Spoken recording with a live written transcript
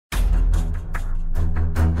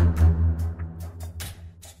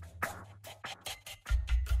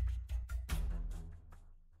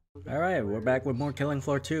Alright, we're back with more Killing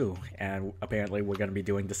Floor 2, and apparently we're gonna be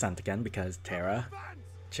doing Descent again because Terrah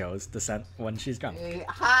chose Descent when she's drunk. Hey,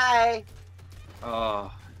 hi!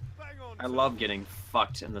 Oh, I love getting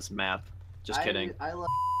fucked in this map. Just kidding. I love.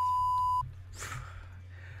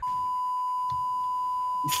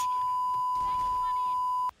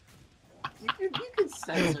 you can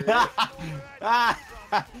censor it.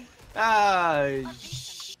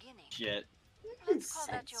 Shit. You can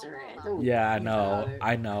censor it. Don't Yeah, worry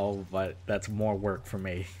I know, but that's more work for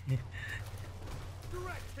me.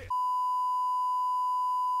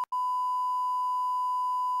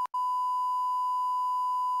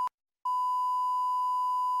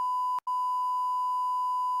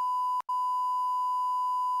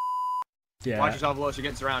 Yeah. Watch yourself, Lois, you're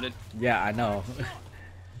getting surrounded. Yeah, I know.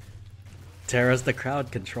 Terrah's the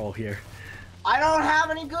crowd control here. I don't have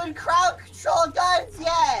any good crowd control guns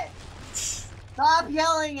yet! Stop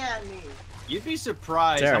yelling at me! You'd be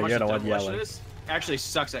surprised Terrah, how much you're the the one demolitionist actually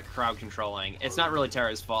sucks at crowd controlling. It's not really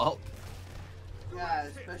Terrah's fault. Yeah,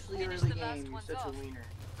 especially early game, you're such a wiener.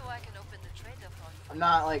 I'm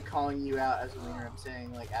not like calling you out as a wiener, I'm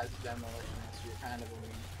saying like as a demolitionist, you're kind of a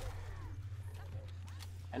wiener.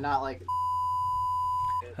 And not like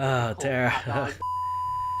Oh, Terrah.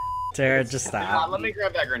 Terrah, just stop. Let me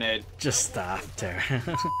grab that grenade. Just stop, Terrah.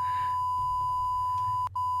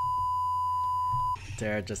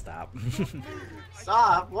 Terrah, just stop.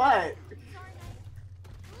 Stop, what?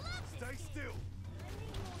 Stay still.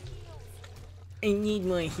 I need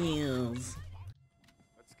my heals.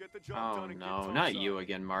 Let's get the job Oh done and no, get not topside. you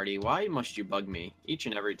again, Marty. Why must you bug me each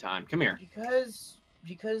and every time? Come here. Because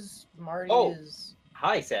Marty Oh. is.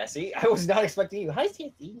 Hi, Sassy. I was not expecting you. Hi,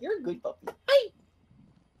 Sassy. You're a good puppy. Hi.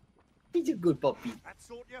 He's a good puppy. That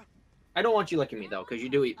sort ya? I don't want you licking me though, because you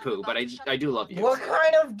do eat poo, but I do love you. What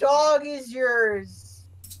kind of dog is yours?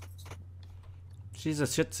 She's a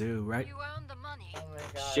Shih Tzu, right? Oh my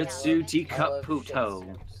god. Shih Tzu teacup I love Puto. Shih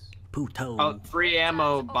Tzus. Puto. Oh, free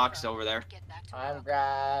ammo box over there. I'm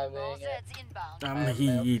grabbing it. I'm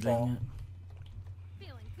healing.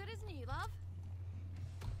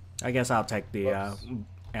 I guess I'll take the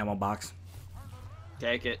ammo box.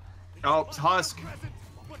 Take it. Oh, husk.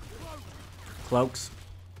 Cloaks.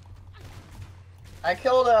 I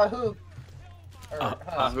killed a hoop. Or,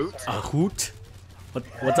 a hoot? A hoot?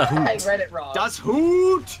 What's a hoot? I read it wrong. Das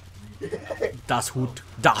Hoot! Das Hoot.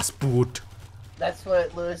 Das Boot. That's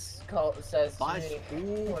what Lewis says to Das me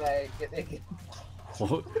Hoot. when I get naked.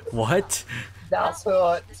 What? That's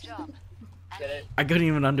what. Get it? I couldn't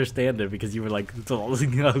even understand it because you were like, Get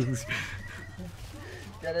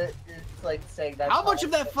it? It's like saying that. How much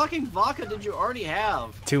of that fucking vodka did you already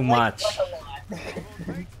have? too much. Like a lot.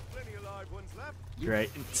 Plenty of live ones left. Great.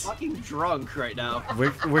 Fucking drunk right now.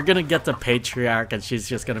 We're gonna get the patriarch and she's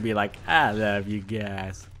just gonna be like, I love you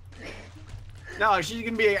guys. No, she's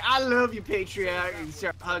gonna be like, I love you, Patriarch, and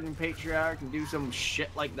start hugging Patriarch and do some shit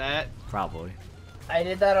like that. Probably. I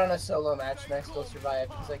did that on a solo match and I still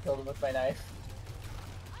survived because I killed him with my knife.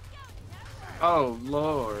 Oh,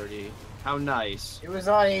 lordy. How nice. It was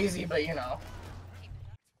on easy, but you know.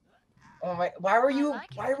 Oh my! Why were you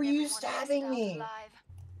stabbing me?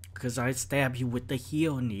 Because I stab you with the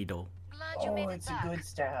heel needle. Oh, it's a good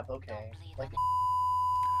stab. Okay. Like.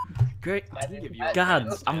 Great. I didn't give you God,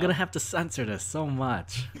 a I'm gonna have to censor this so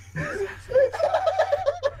much. Only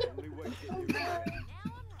way to get you there.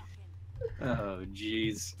 Oh,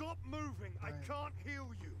 jeez. Stop moving. I can't heal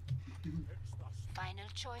you. Final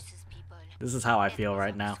choices, people. This is how I feel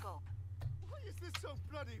right now. Why is this so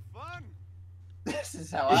bloody fun? This is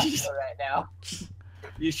how I feel right now.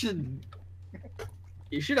 You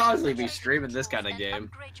should honestly be streaming this kind of game.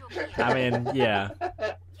 I mean, yeah.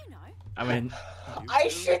 I mean, I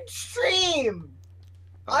should stream.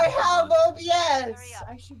 I have OBS.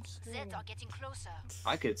 I should stream. Zeds are getting closer.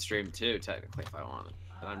 I could stream too, technically, if I wanted.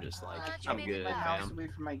 But I'm just like, I'm good, My house fam. away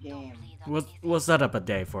from my game. we'll set up a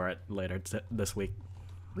day for it later this week.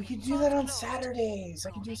 We could do that on Saturdays.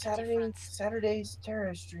 I can do Saturday's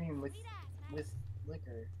Terrah stream with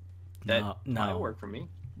liquor. That No, might no, work for me.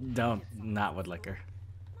 don't, not with liquor.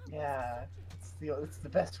 Yeah, it's the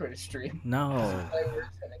best way to stream. No, It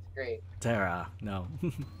works and it's great. Terrah, no.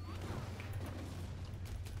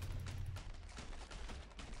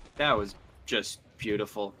 That was just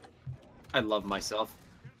beautiful. I love myself.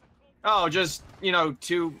 Oh, just, you know,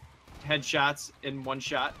 2 headshots in 1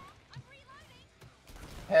 shot.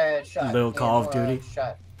 Headshot. Little Call of Duty.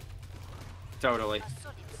 Shot. Totally. A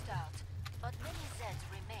solid start, but many Zeds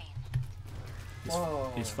remain.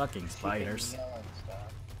 Whoa. These fucking spiders. Keeping yelling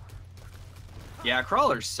stuff. Yeah,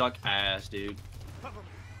 crawlers suck ass, dude. Cover me.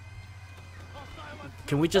 Hostile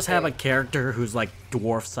Can we just have a character who's like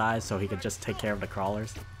dwarf size so he could just take care of the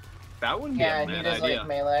crawlers? That wouldn't be Yeah, a and he bad does idea. like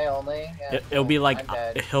melee only. Yeah, It'll be like I'm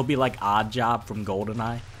dead. he'll be like Oddjob from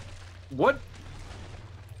GoldenEye. What?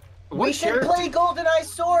 We should character- play GoldenEye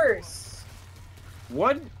Source.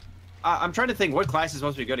 What? I'm trying to think. What class is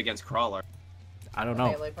supposed to be good against crawler? I don't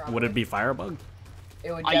know. Melee, probably. Would it be Firebug?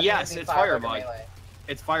 It would definitely yes, be it's Firebug Firebug. and melee.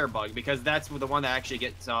 It's Firebug because that's the one that actually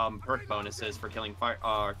gets perk bonuses for killing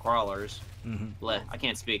crawlers. Bleh, I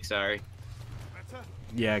can't speak. Sorry. Better?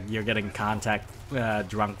 Yeah, you're getting contact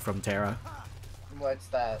drunk from Terrah. What's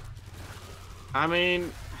that? I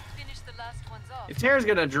mean, Finish the last ones off. if Terra's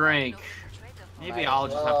gonna drink, maybe Might I'll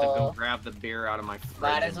as just have to go well. grab the beer out of my fridge.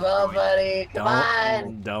 Might as and well, throw it. buddy. Come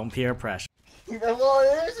on. Don't peer pressure. Well,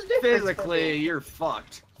 there's a difference. for Physically, me. you're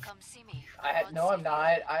fucked. Come see me. No, I'm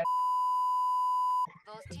not.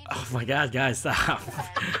 Those teams Oh my god, guys, stop.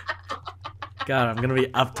 God, I'm gonna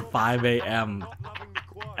be up to 5 a.m. Not loving the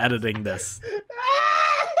quiet. editing this.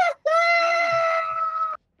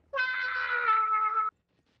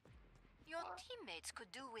 your teammates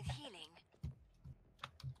could do with healing.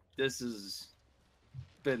 This has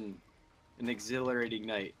been an exhilarating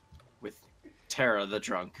night with Terrah the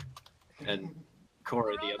drunk and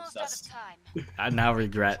Cora We're the almost out of obsessed. time. I now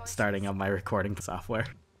regret starting up my recording software.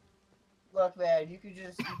 Look, man, you could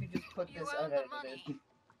just put You this earned the unedited. money.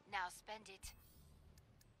 Now spend it.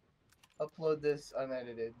 Upload this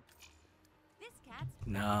unedited.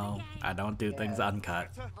 No, I don't do things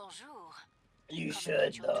uncut. Better? Bonjour. You Come should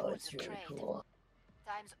and get though. your It's tools really to trade. cool.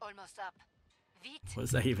 Time's almost up. Vite. What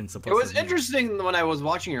was that even It supposed was to mean? interesting when I was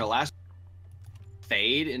watching your last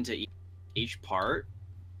fade into each part.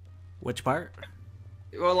 Which part?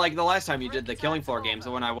 Well, like the last time you did Break the Killing time's Floor games,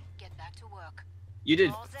 over. when Get back to work. you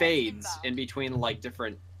did All Zeds fades inbound. in between like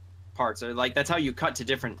different parts, or like that's how you cut to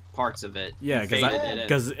different parts of it. Yeah, You faded it in.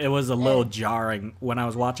 because it was a little jarring. When I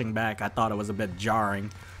was watching back, I thought it was a bit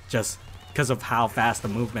jarring, just because of how fast the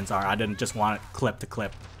movements are. I didn't just want it clip to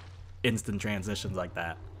clip, instant transitions like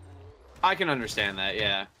that. I can understand that.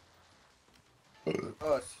 Yeah.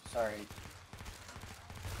 Oh, sorry.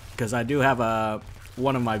 Because I do have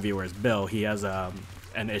one of my viewers, Bill. He has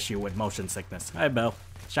an issue with motion sickness. Hi, Bill.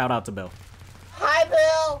 Shout out to Bill. Hi,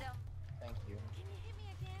 Bill. Thank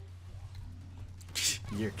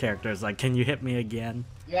you. Your character is like, can you hit me again?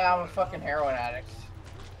 Yeah, I'm a fucking heroin addict.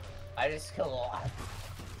 I just kill a lot.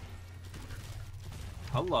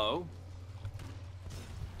 Hello.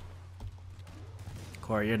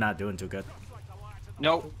 Corey, you're not doing too good.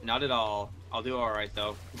 Nope, not at all. I'll do all right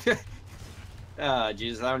though.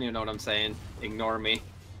 Jesus, I don't even know what I'm saying. Ignore me.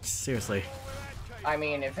 Seriously. I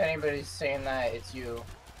mean, if anybody's saying that, it's you.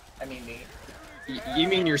 I mean me. You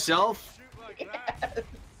mean yourself? Yes.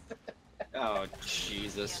 Oh,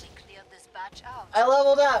 Jesus. Nearly cleared this batch out. I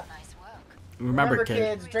leveled up. Nice work. Remember,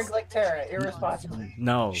 kids. Drink like Terrah, irresponsibly.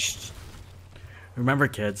 No. Shh. Remember,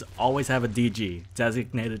 kids. Always have a DG,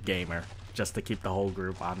 designated gamer, just to keep the whole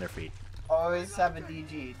group on their feet. Always have a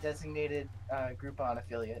DG, designated Groupon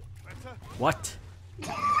affiliate. Better? What?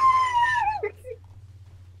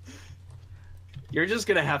 You're just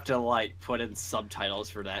gonna have to like put in subtitles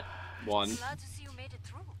for that one. Glad to see you made it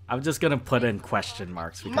through. I'm just gonna put in question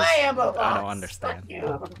marks because My ammo box. I don't understand. Fuck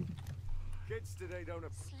you. Kids today don't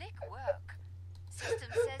have Slick work. System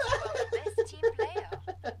says you are the best team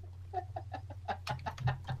player.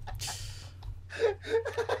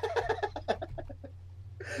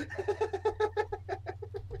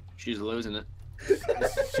 She's losing it.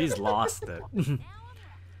 She's lost it.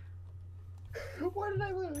 What did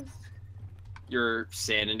I lose? Your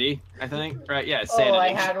sanity, I think. Right? Yeah, Oh, sanity. I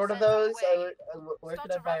had one of those. Away. Where Start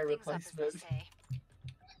could I to buy a round things up, as they replacement? say.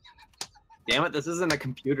 Damn it! This isn't a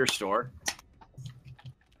computer store.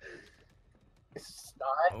 It's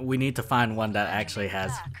not. We need to find one that actually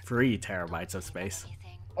has 3 terabytes of space.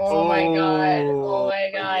 Anything. Oh my god. Oh my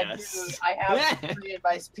god, yes. dude. I have 3 in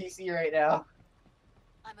my PC right now.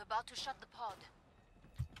 I'm about to shut the pod.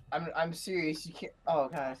 I'm serious. You can't. Oh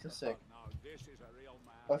god, I feel sick. no, this is a real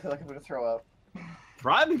man. I feel like I'm gonna throw up.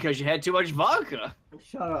 Probably because you had too much vodka.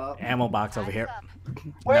 Shut up. Ammo box over here. Time's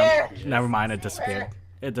up. Where? Never mind, it disappeared.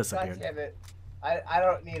 It God disappeared. damn it. I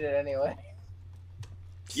don't need it anyway.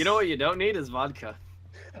 You know what you don't need is vodka.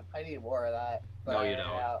 I need more of that. But No, I you ran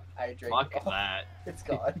don't. out. I drank Fuck it all. that. It's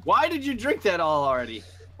gone. Why did you drink that all already?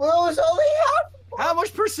 Well, it was only half. How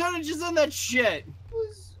much percentage is in that shit? It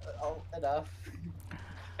was enough.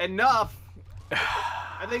 Enough.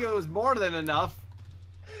 I think it was more than enough.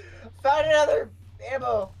 Found another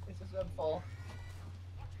ammo. It's just I'm full.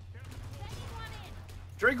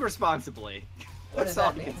 Drink responsibly. What does That's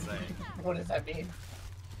all that I mean? can say. What does that mean?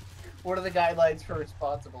 What are the guidelines for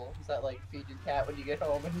responsible? Is that like feed your cat when you get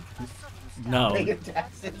home and No, pay your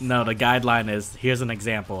taxes? no. The guideline is here's an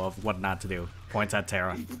example of what not to do. Points at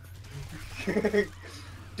Terrah.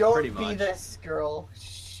 Don't Pretty be much. this girl.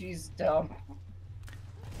 She's dumb.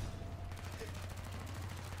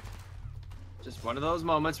 Just one of those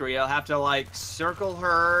moments where you'll have to like circle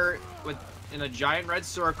her in a giant red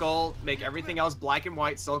circle, make everything else black and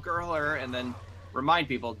white, circle her, and then remind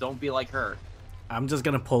people, don't be like her. I'm just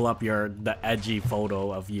gonna pull up the edgy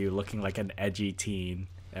photo of you looking like an edgy teen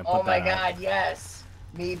and put Oh my that up. god, yes.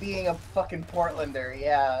 Me being a fucking Portlander,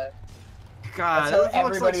 yeah. God, That's how that looks like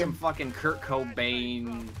everybody- some fucking Kurt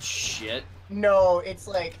Cobain shit. No, it's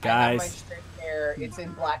like I have my Guys. straight hair. It's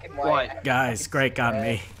in black and white. What? I have Guys, fucking Greg on red.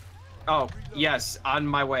 me. Oh, yes, on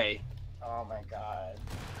my way. Oh my god,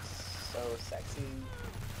 so sexy.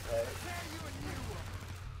 But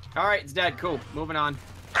Alright, it's dead. Cool. Moving on.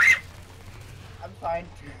 I'm fine.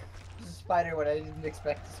 It's a spider when I didn't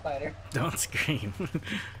expect a spider. Don't scream.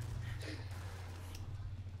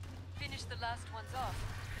 Finish the last ones off,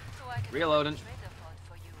 so I can Reloading. open the trader pod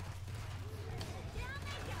for you.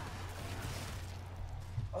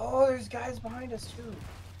 Oh, there's guys behind us too.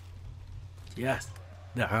 Yes,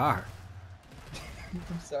 there are.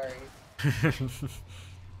 I'm sorry.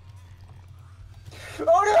 Oh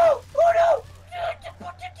no! Oh no!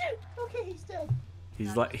 Okay, he's dead.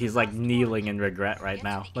 he's like kneeling in regret right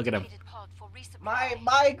now. Look at him. Activated pod for resupply.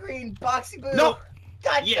 My green boxy boo. No!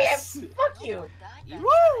 God Yes! damn! Fuck you!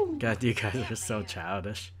 Woo! God, you guys are so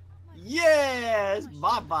childish. Yes!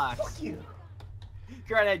 My Fuck box. you!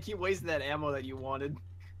 God, I keep wasting that ammo that you wanted.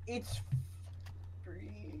 It's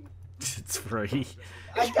free. It's free.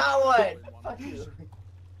 I got one. Fuck you.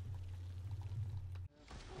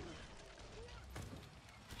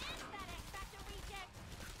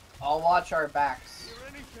 I'll watch our backs.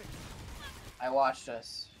 I watched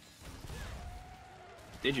us.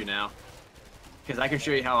 Did you now? Because I can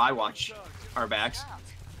show you how I watch our backs.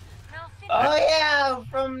 Now finish. Oh yeah,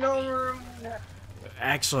 from No Room.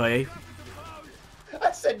 Actually,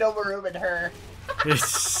 I said No More Room in her.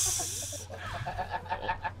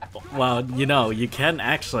 well, you know, you can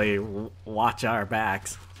actually watch our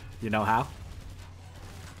backs. You know how?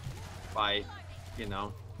 By, you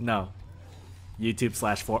know. No.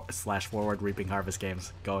 YouTube/forward Reaping Harvest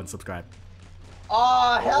Games. Go and subscribe.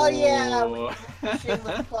 Oh hell yeah! Ooh.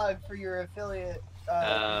 Shameless plug for your affiliate.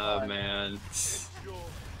 Oh man.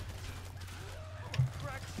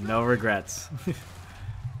 No regrets.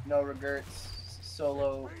 No regrets.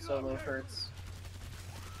 Solo hurts.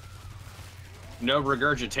 No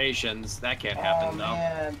regurgitations. That can't happen though.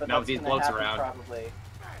 Man, but Not with that's these gonna bloats happen around. Probably.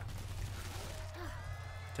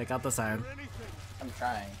 Take out the siren. I'm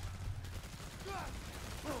trying.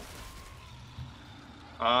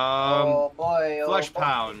 Oh boy. flesh boy.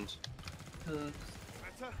 pound. Hmm.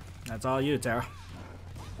 That's all you, Terrah.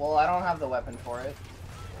 Well, I don't have the weapon for it.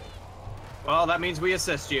 Well, that means we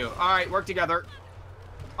assist you. All right, work together.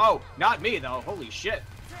 Oh, not me though. Holy shit.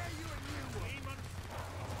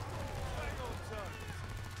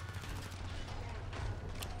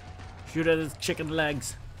 Shoot at his chicken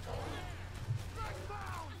legs.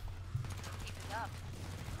 Keep it up.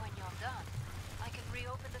 When you're done, I can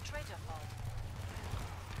reopen the trader pod.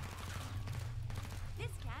 This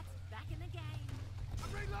cat's back in the game.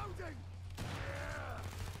 I'm reloading.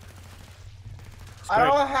 I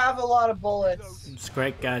don't have a lot of bullets. It's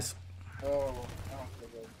great, guys. Oh, I don't feel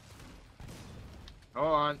good.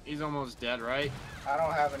 Hold on, he's almost dead, right? I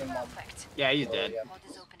don't have any more. Perfect. Yeah, he's Oh, dead. yeah. Pod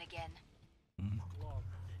is open again.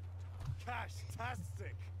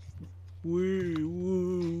 Cash-tastic. Woo,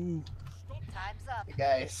 woo. Time's up. Hey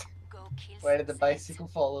guys, Go kill why did the some Zeds. bicycle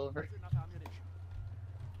fall over?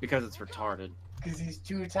 Because it's retarded. Because he's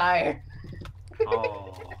too tired.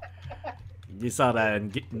 Oh. You saw that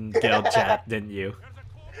in guild chat, didn't you?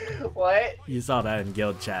 What? You saw that in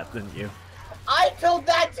guild chat, didn't you? I told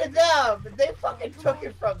that to them! and They fucking took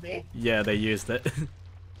it from me! Yeah, they used it.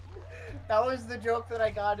 That was the joke that I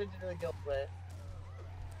got into the guild with.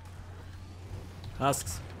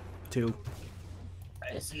 Husks. 2.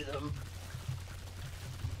 I see them.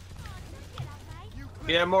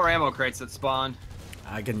 Yeah, more ammo crates that spawn.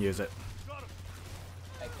 I can use it.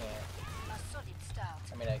 I can't. A solid start.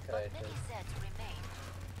 I mean, I could. But but- many Zeds remain.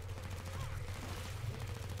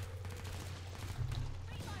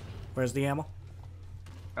 Where's the ammo?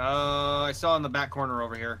 I saw in the back corner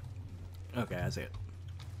over here. Okay, I see it.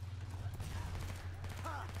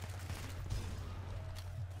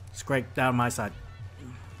 Scrape down my side.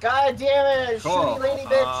 God damn it! Cool. Shitty lady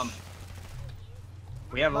bitch!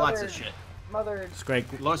 We have lots of Mother. shit. Mother. Scrape.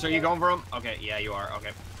 Los, are you going for him? Okay, yeah, you are. Okay.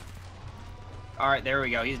 Alright, there we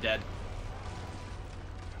go. He's dead.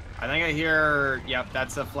 I think I hear... Yep,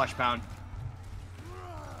 that's a flesh pound.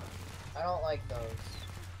 I don't like those.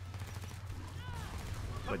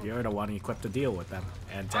 But you're the one equipped to deal with them.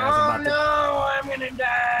 And Terra's Oh about to... no, I'm gonna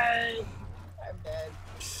die. I'm dead.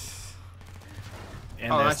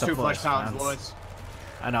 And Oh, there's that's the 2 flesh pounds, pounds. Lewis.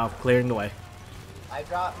 I know, clearing the way. I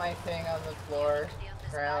dropped my thing on the floor.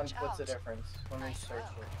 Ground, what's the difference? Let me search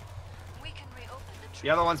it. We can reopen the The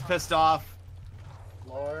other one's pissed off.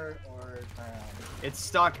 Floor or ground? It's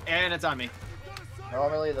stuck, and it's on me.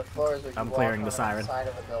 Normally the floor is what you I'm walk clearing on the siren. side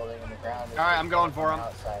of a building and the ground is Alright, I'm going for him.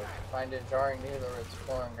 outside. Find it jarring neither where it's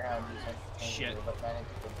floor and ground using Shit. but many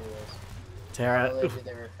people do this. Terra, Normally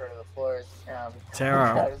they refer to the floor as ground.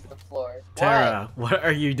 Terra. That is the floor. Terra, what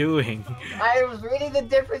are you doing? What? I was reading the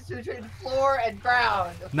difference between floor and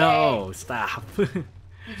ground. Okay? No, stop. Did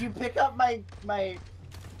you pick up my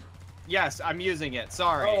Yes, I'm using it.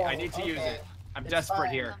 Sorry, Oh, I need to use okay. it. I'm It's desperate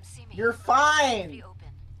fine. here. You're fine.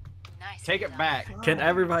 Take it back. Can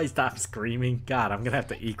everybody stop screaming? God, I'm gonna have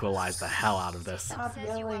to equalize the hell out of this. Stop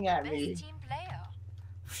yelling at me.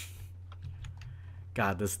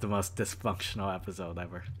 God, this is the most dysfunctional episode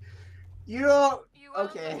ever. You don't.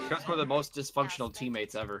 Okay. That's one of the most dysfunctional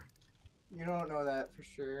teammates ever. You don't know that for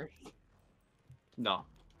sure. No,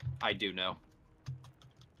 I do know.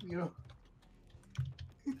 You don't.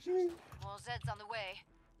 More Zeds on the way.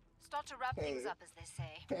 Start to wrap things Hey. up, as they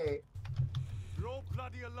say. Hey, You're all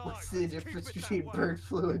bloody alive. what's the Keep difference it that between way. bird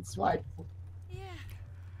flu and swine flu? Yeah,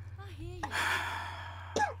 I hear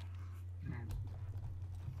you.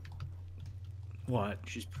 What?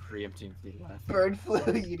 She's preemptively left. Bird flu,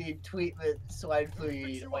 you need tweetment. Swine flu, you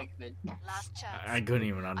need ointment. Last chance. I couldn't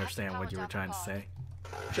even understand what you were trying to say.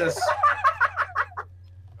 Just.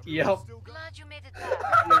 Yep. Still got Glad you made it back.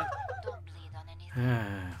 Don't bleed on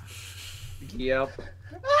anything. Yep.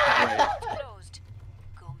 Closed.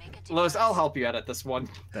 Go make a Lois, difference. I'll help you edit this one.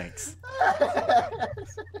 Thanks. I'm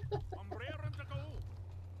raring to go.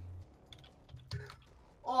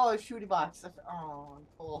 Oh, shooting box. Oh, I'm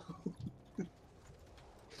full.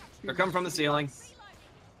 They're coming from the ceiling.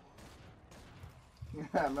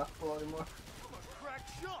 I'm not full anymore. I'm a crack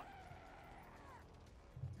shot.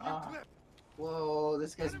 Ah. Clip. Whoa,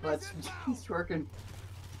 this guy's butt's he's twerking.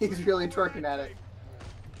 He's really twerking at it.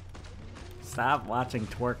 Stop watching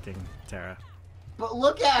twerking, Terra. But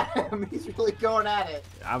look at him! He's really going at it.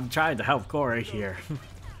 I'm trying to help Corey here.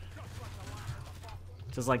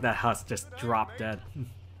 Just like that husk just dropped dead.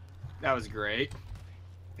 That was great.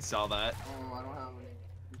 I saw that. Oh, I don't have any.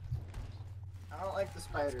 I don't like the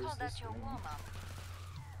spiders. Call that this your game. warm-up.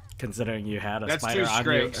 Considering you had a That's spider two on you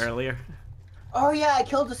scrapes. earlier. Oh yeah, I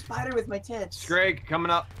killed a spider with my tits. Scrag coming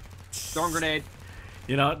up. Storm grenade.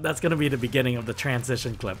 You know, that's gonna be the beginning of the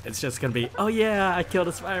transition clip. It's just gonna be, oh yeah, I killed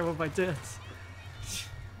a spider with my tits.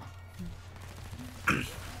 Hang on,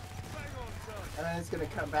 son. And then it's gonna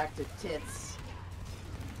come back to tits.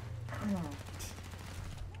 Come on,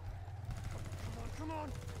 come on.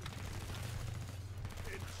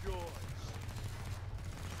 It's yours.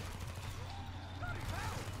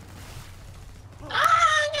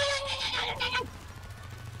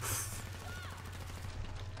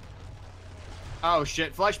 Oh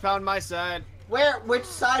shit, flesh pound my side. Where? Which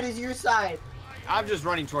side is your side? I'm just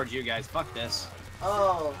running towards you guys. Fuck this.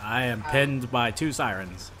 Oh. I am pinned by 2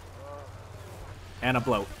 sirens. And a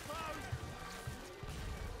bloat.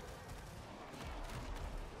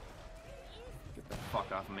 Get the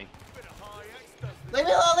fuck off of me. Bit of high X does this. Leave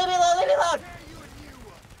me alone, leave me alone, leave me alone! Yeah, you and you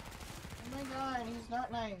were. Oh my god, he's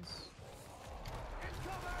not nice. It's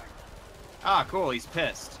coming. Ah, cool. He's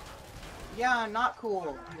pissed. Yeah, not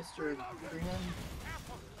cool, Mr. Green.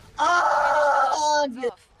 Oh, It's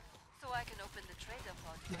off, so I can open the trader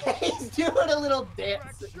pod. he's doing a little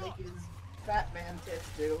dance that like his fat man tits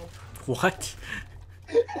do. What?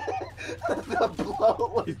 The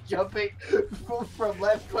blow was jumping from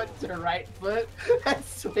left foot to right foot and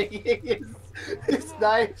swinging his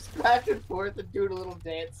knives back and forth and doing a little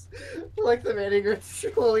dance like the Manninger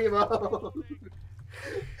Shulimo.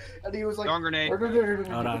 And he was like, Storm grenade.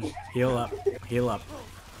 Hold on. Heal up. Heal up.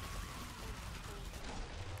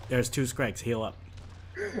 There's 2 Scrags. Heal up.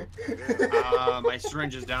 My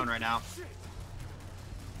syringe is down right now.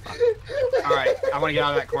 Alright, I want to get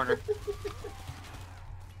out of that corner.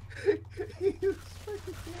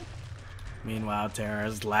 Meanwhile, Terra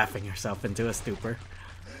is laughing herself into a stupor.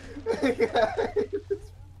 I'm a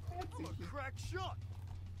crack shot.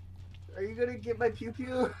 Are you gonna get my pew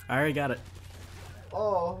pew? I already got it.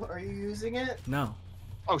 Oh, are you using it? No.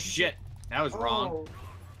 Oh shit. That was wrong. Oh,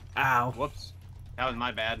 Ow. Whoops. That was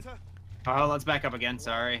my bad. Oh, let's back up again.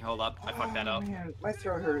 Sorry. Hold up. I fucked that Oh, up. man, my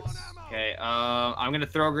throat hurts. Okay. I'm gonna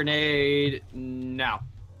throw a grenade now.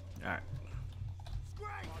 All right.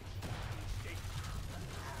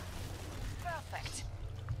 Perfect.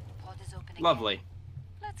 Pod is open again. Lovely.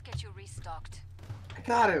 Let's get you restocked. I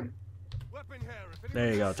got him. Weapon here. If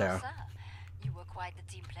There you go, So, Terrah. sir, you were quite the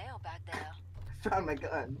team player back there. I found my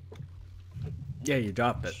gun. Yeah, you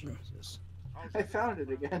dropped it. Jesus. I found it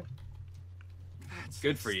again.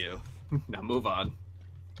 Good for you. Now move on.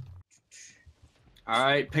 All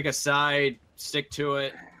right, pick a side, stick to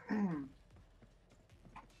it. Terrible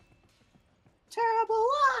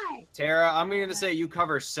lie. Terrah, I'm gonna say you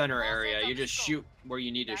cover center area. You just shoot where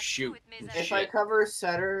you need to Back shoot. it, Ms. and If I shit. cover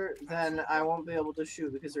center, then I won't be able to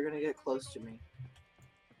shoot because they're gonna get close to me.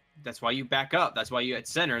 That's why you back up. That's why you at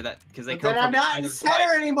center. That because they But come then I'm from not behind in or center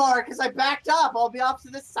right. anymore because I backed up. I'll be off to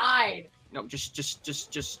the side. No, just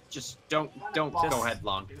don't go Just-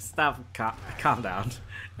 headlong. Stop. Calm down.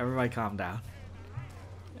 Everybody, calm down.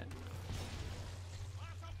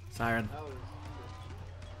 Siren.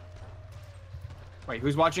 Wait,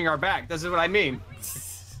 who's watching our back? This is what I mean.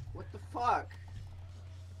 What the fuck?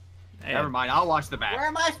 Hey, Never mind. I'll watch the Where back.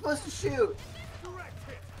 am I supposed to shoot?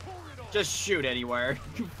 Just shoot anywhere.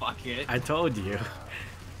 Fuck it. I told you. A solid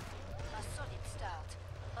start,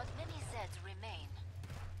 but many Zeds remain.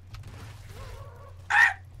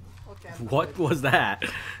 Okay. What was that?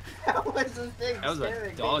 That was the thing. That was a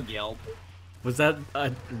staring me. dog yelp. Was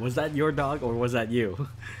that your dog or was that you?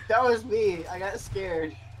 That was me. I got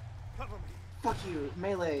scared. Cover me. Fuck you,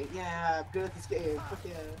 melee. Yeah, I'm good at this game. Fuck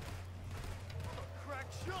yeah. Crack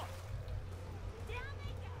shot.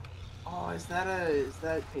 Oh, is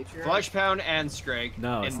that Patriot? Flesh Pound and Scrake.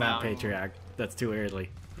 No, it's not inbound. Patriarch. That's too early.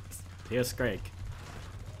 Here's Scrake.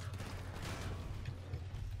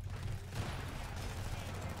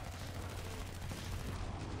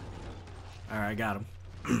 Alright, got him.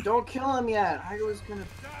 Don't kill him yet. I was gonna.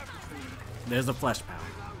 There's a flesh pound.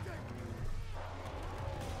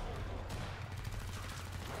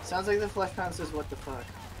 Sounds like the flesh pound says what the fuck.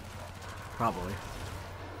 Probably.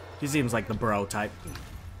 He seems like the bro type.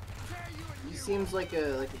 He seems like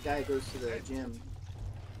a guy who goes to the gym.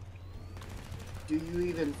 Do you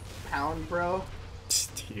even pound, bro?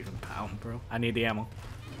 Steven Pound, bro. I need the ammo.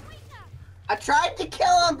 I tried to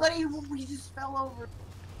kill him, but he just fell over.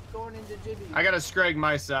 Going into Jimmy. I got a Scrag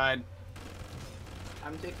my side.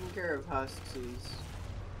 I'm taking care of Huskies.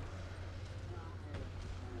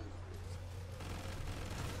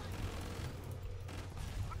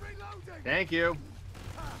 I'm reloading. Thank you.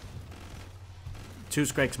 2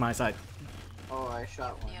 Scrakes my side. Oh, I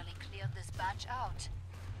shot one. Nearly cleared this batch out.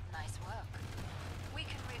 Nice work. We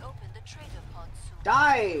can reopen the trader pod soon.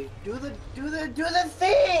 Die! Do the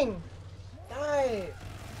thing! Die!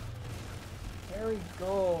 There we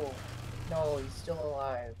go. No, he's still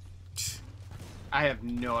alive. I have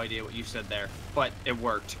no idea what you said there, but it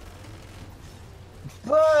worked.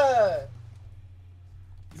 Buh!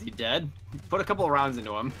 Is he dead? Put a couple of rounds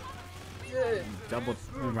into him. Good. Double.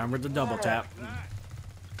 Remember the double tap.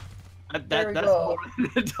 There we That's go. more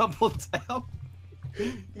than a double tap.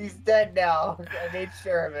 He's dead now. I made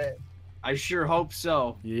sure of it. I sure hope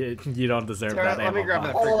so. You don't deserve Terrah, that let me ammo. grab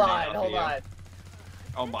that box. for- Hold grenade on, off hold you. on.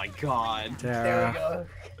 Oh my god. There we Terrah. go.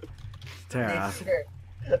 Terrah. Made sure.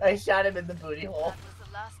 I shot him in the booty hole. That was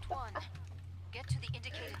the last one. Get to the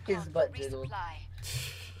indicated His pod for butt jiggled. resupply.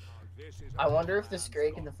 I wonder if the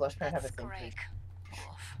Scrake and the Flesh Pound have a That's thing. Greg.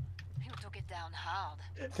 Oof. You took it down hard.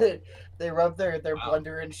 They rub their Wow.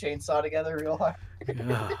 blender and chainsaw together real hard.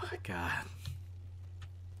 Oh god.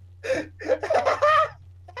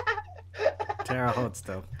 Terrah, hold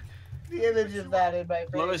still. The image of that in my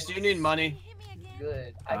brain. Lewis, do you need money? Hit me again.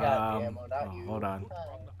 Good. I got the ammo, not oh, you. hold on.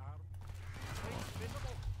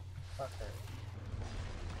 Fuck her.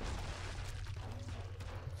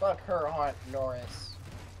 Fuck her, Haunt Norris.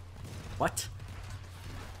 What?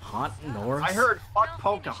 Haunt Norris? I heard fuck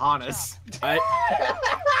Pocahontas.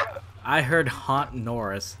 I heard Haunt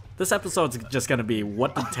Norris. This episode's just gonna be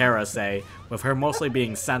what did Terrah say, with her mostly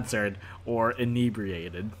being censored or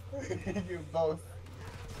inebriated. You both.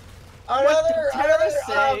 What did Terrah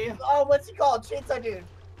say? Oh, what's he called? Chainsaw Dude.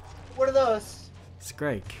 What are those?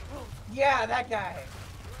 Scrake. Yeah, that guy.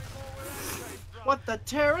 What the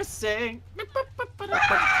Terrah say?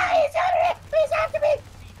 Ah, he's after me! He's after me!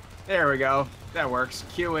 There we go. That works.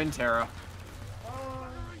 Q in Terrah.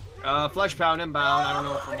 Flesh Pound inbound. I don't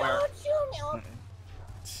know from where. Don't you know?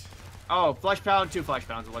 Oh, Flesh Pound, 2 Flesh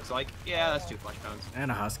Pounds it looks like. Yeah, that's 2 Flesh Pounds.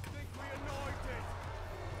 And a husk.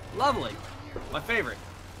 Lovely. My favorite.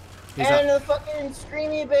 He's And up. the fucking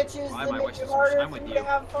screamy bitches Why that am I make wasting it so much harder time for with me you? to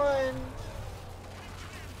have fun.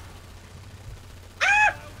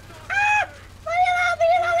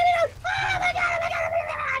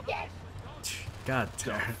 God,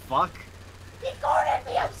 Terrah. Fuck. He cornered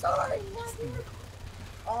me. I'm sorry.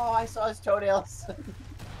 Oh, I saw his toenails.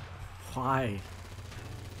 Why?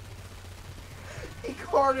 He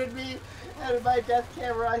cornered me, and in my death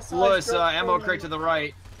camera, I saw. Lewis, his ammo crate to the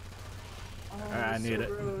right. Oh, I it's need so it.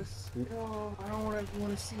 Gross. No, I don't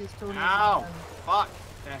want to see his toenails. Ow! again. Fuck!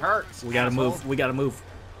 That hurts. We gotta asshole. move. We gotta move.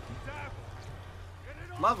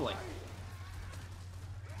 Lovely.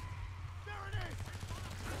 There it is.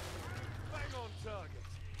 Bang on target.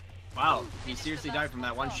 Wow, he seriously died from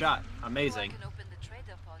that one shot. Amazing. I can open the trader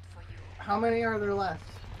pod for you. How many are there left?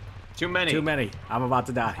 Too many. Too many. I'm about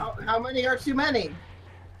to die. How many are too many?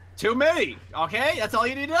 Too many. Okay, that's all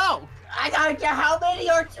you need to know. I gotta get how many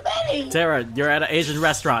are too many? Terrah, you're at an Asian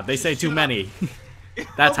restaurant. They say too many.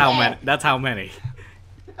 That's how Okay. many. That's how many.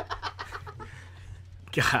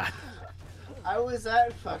 God. I was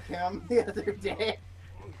at Fuck Him the other day,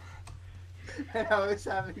 and I was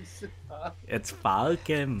having some fun. It's fuck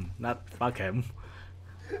him, not fuck him.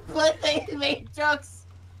 But they made jokes.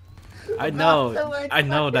 I about know. the word I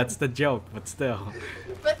know fuck that's the joke, but still.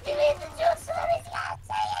 But they made the jokes so that I can't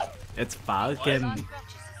say it. It's fuck Last him. purchases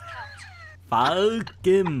count. Fuck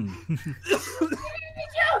him. They made the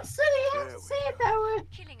jokes so they have to say it that way.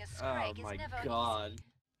 Killing a Oh scrag is my never god.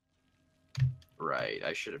 Right,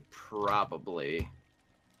 I should have probably.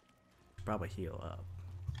 Probably heal up.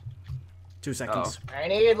 2 seconds. I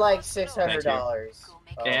need like $600. Go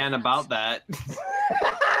make a And difference. about that.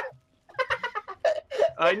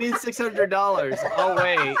 I need $600. Oh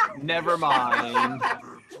wait, never mind.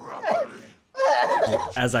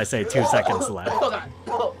 As I say, 2 seconds left. Hold on.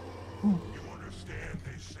 Oh.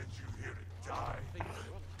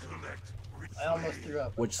 I almost threw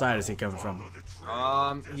up. Which side is he coming from?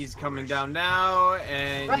 He's coming down now,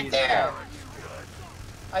 and Right he's there.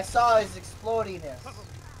 I saw his explodiness.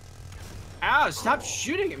 Ow! Stop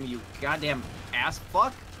shooting at me, you goddamn ass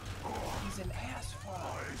fuck! He's an ass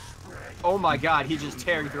fuck. Oh my god, he just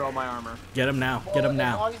tearing through all my armor. Get him now. Well, Get him As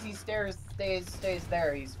now. long as he stays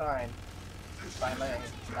there, he's fine. By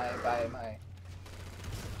my.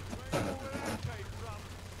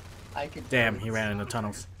 I could. Damn, he ran into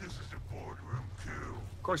tunnels.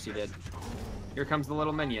 Of course he did. Here comes the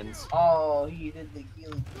little minions. Oh, he did the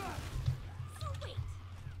healing.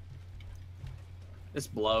 This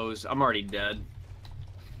blows. I'm already dead.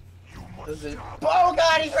 Does it? Oh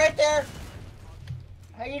God, he's right there.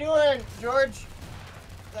 How you doing, George? Is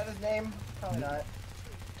that his name? Probably not.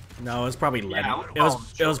 No, it was probably Lenny. Yeah,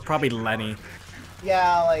 It was probably Lenny.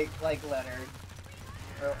 Yeah, like Leonard.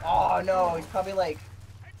 Or, oh no, he's probably like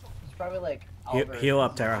Albert. Heal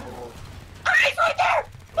up, Terrah. Ah, he's right there.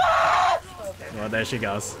 Ah! Okay. Well, there she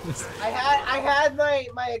goes. I had my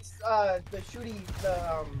the shooty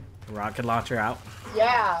Rocket launcher out.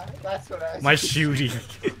 yeah, that's what I was. My shooty.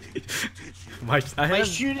 I My have,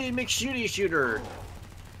 shooty McShooty shooter.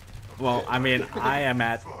 well, I mean, I am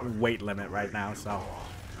at weight limit right now, so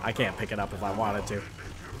I can't pick it up if I wanted to.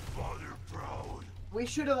 We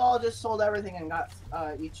should have all just sold everything and got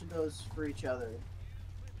each of those for each other.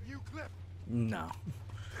 You clip. No.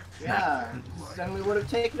 Yeah, then we would have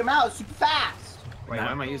taken them out super fast. Wait,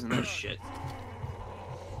 why am I using this shit?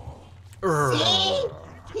 See?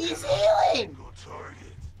 He's healing.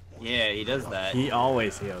 Yeah, he does that. He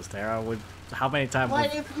always heals, Terrah. How many times?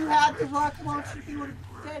 But if you had the rocket launcher, he would have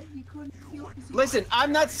said you couldn't heal. 'Cause he- Listen,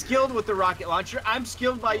 I'm not skilled with the rocket launcher. I'm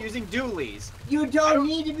skilled by using dualies. You don't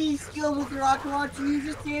need to be skilled with the rocket launcher. You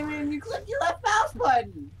just aim it and you click your left mouse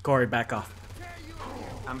button. Corey, back off.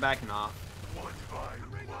 I'm backing off.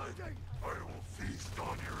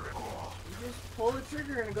 You just pull the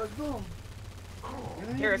trigger and it goes boom.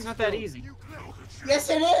 Here, it's not that easy. Yes,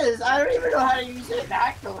 it is. I don't even know how to use it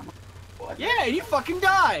actually. Yeah, you fucking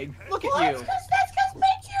died. Look Well, at you. that's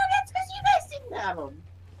because you guys didn't have them.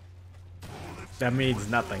 That means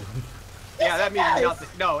nothing. Yeah, that means Yes. nothing.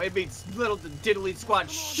 No, it means little diddly squat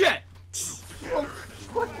shit. Well,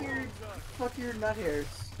 fuck your nut hairs.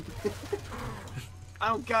 I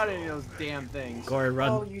don't got any of those damn things. Corey, run.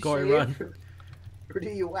 Oh, you Corey, shave? run. Or do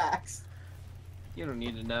you wax? You don't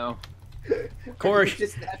need to know. Corey. You're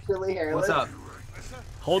just naturally hairless. What's up?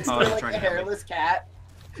 Hold Oh, still. he's You're trying like to a hit me. hairless cat.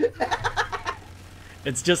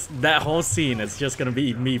 It's just that whole scene. It's just gonna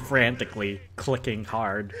be me frantically clicking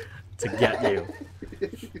hard to get you.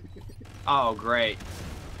 Oh, great.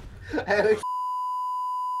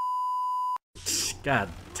 God,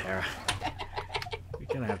 Terrah. You're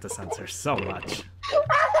gonna have to censor so much.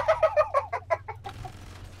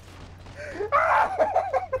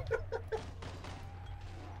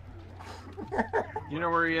 You know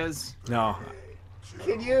where he is? No.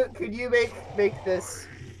 Could you make this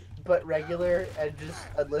but regular and just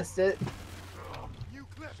enlist it?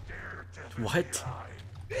 What?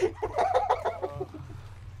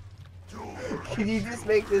 Can you just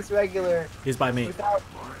make this regular He's by me.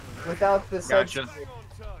 without the Gotcha. substitute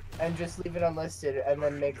and just leave it unlisted and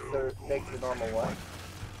then make the normal one?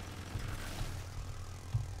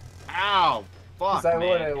 Ow! Fuck, Because I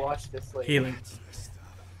want to man. watch this later. Healing.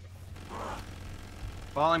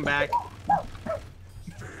 Falling back.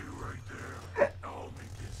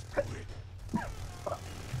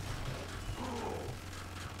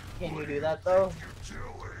 Can you do that though?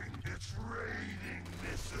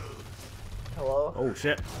 Hello? Oh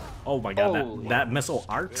shit. Oh my god, Holy. that missile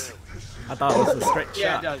arcs? I thought it was a straight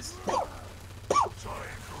Yeah, it shot. does.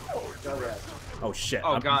 Oh shit.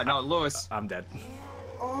 Oh god, no, Lewis. I'm dead.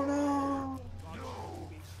 Oh no!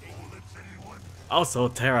 Also,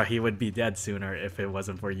 Terrah, he would be dead sooner if it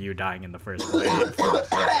wasn't for you dying in the first place.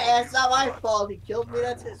 It's not my fault. He killed me.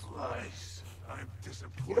 That's his fault.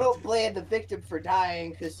 You don't blame the victim for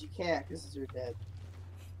dying because you can't because you're dead.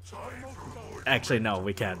 Actually, no,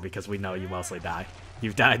 we can't because we know you mostly die.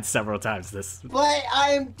 You've died several times this. But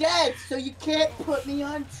I'm dead, so you can't put me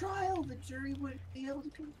on trial. The jury wouldn't be able to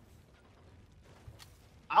convict.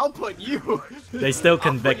 I'll put you. They still I'll put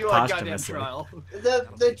convict you on goddamn posthumously. trial.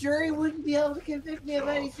 The jury wouldn't be able to convict me of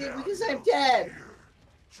anything because I'm dead.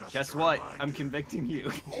 Guess what? I'm convicting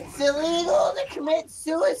you. It's illegal to commit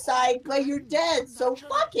suicide, but you're dead, so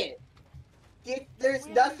fuck it. There's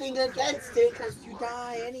nothing against it because you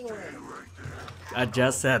die anyway. I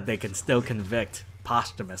just said they can still convict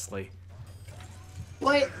posthumously,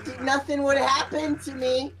 But nothing would happen to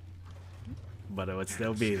me. but it would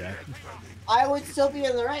still be there. I would still be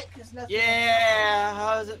in the right because nothing. Yeah,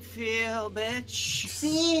 how does it feel, bitch?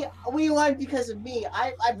 See, we won because of me.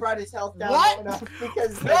 I brought his health down What? low enough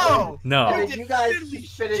because No! No. and You then you did guys diddly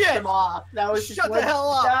just finished shit. him off. That was just Shut one, the hell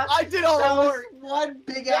up! That, I did all that the was work! one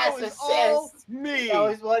big That ass was assist. all me! That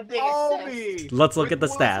was one big all assist. me! Let's look With at the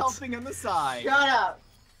Lewis stats. helping on the side. Shut up.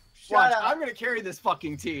 Shut Watch, up. I'm gonna carry this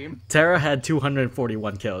fucking team. Terrah had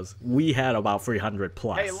 241 kills. We had about 300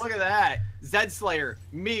 plus. Hey, look at that! Zed Slayer,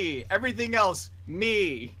 me. Everything else,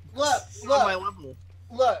 me. Look, On my look,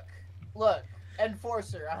 level. look.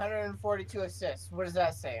 Enforcer, 142 assists. What does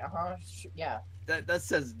that say? Yeah. That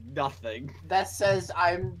says nothing. That says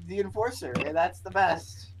I'm the enforcer, and that's the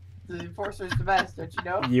best. The enforcer's the best, don't you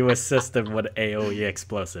know? You assist him with AoE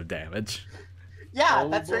explosive damage. Yeah, Oh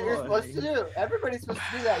that's what you're boy. supposed to do. Everybody's supposed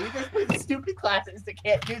to do that. You guys play the stupid classes that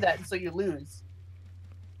can't do that, and so you lose.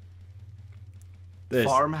 This,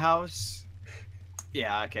 Farmhouse?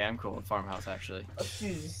 Yeah, okay, I'm cool with Farmhouse, actually. Let's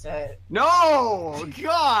do this. No!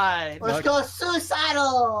 God! Let's go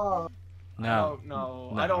suicidal! no,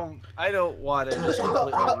 No, No. I don't want to just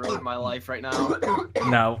completely ruin my life right now.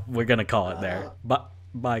 no, we're gonna call it there. But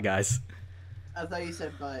bye, guys. I thought you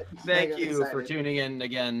said but. Thank I got you for excited. tuning in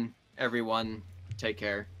again, everyone. Take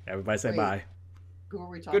care. Everybody say Wait. bye. Who are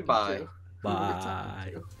we talking Goodbye. to? Who are we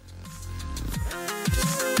Bye. talking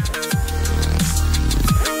to?